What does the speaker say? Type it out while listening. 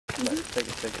Take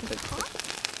it.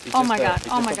 Oh my god,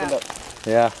 oh my god.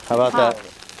 Yeah, how about that?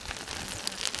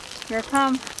 Here it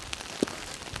comes.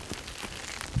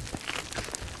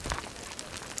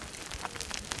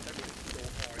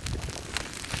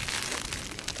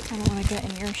 I don't want to get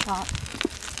in your shot.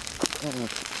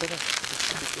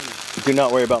 Do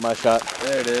not worry about my shot.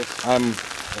 There it is. I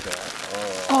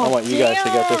want you guys to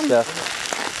get this stuff.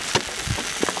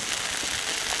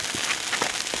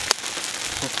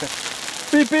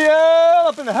 BPL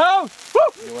up in the house! Woo!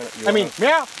 Meow!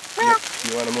 Meow!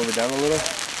 You want to move it down a little?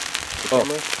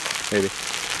 Maybe.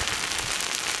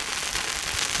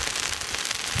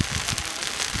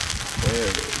 There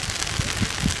it is.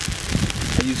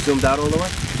 Are you zoomed out all the way?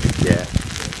 Yeah.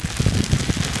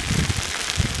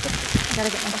 I gotta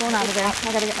get my phone out of there.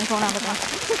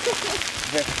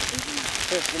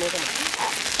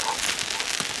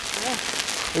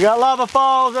 We got lava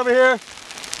falls over here.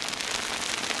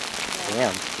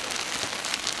 Damn.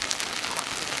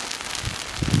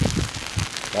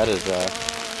 That is,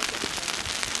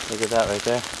 look at that right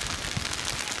there.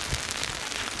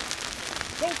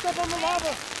 Don't step on the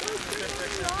lava!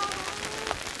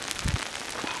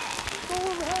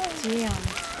 Damn.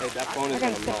 Hey, that phone I is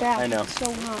gotta step back. I know. It's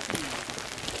so hot.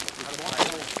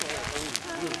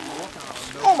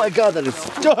 Oh my god, that is...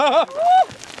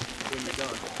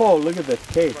 Oh, look at this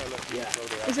cake.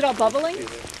 Is it all bubbling?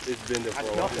 It's been there for a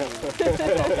while.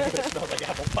 It smells like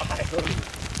apple pie. Oh,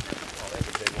 that's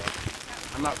a big one.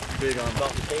 I'm not big on...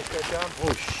 Felt the taste good, John?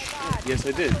 Oh, shit. Yes,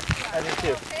 I did. I did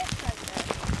too.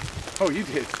 Oh, you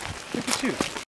did. Look at you.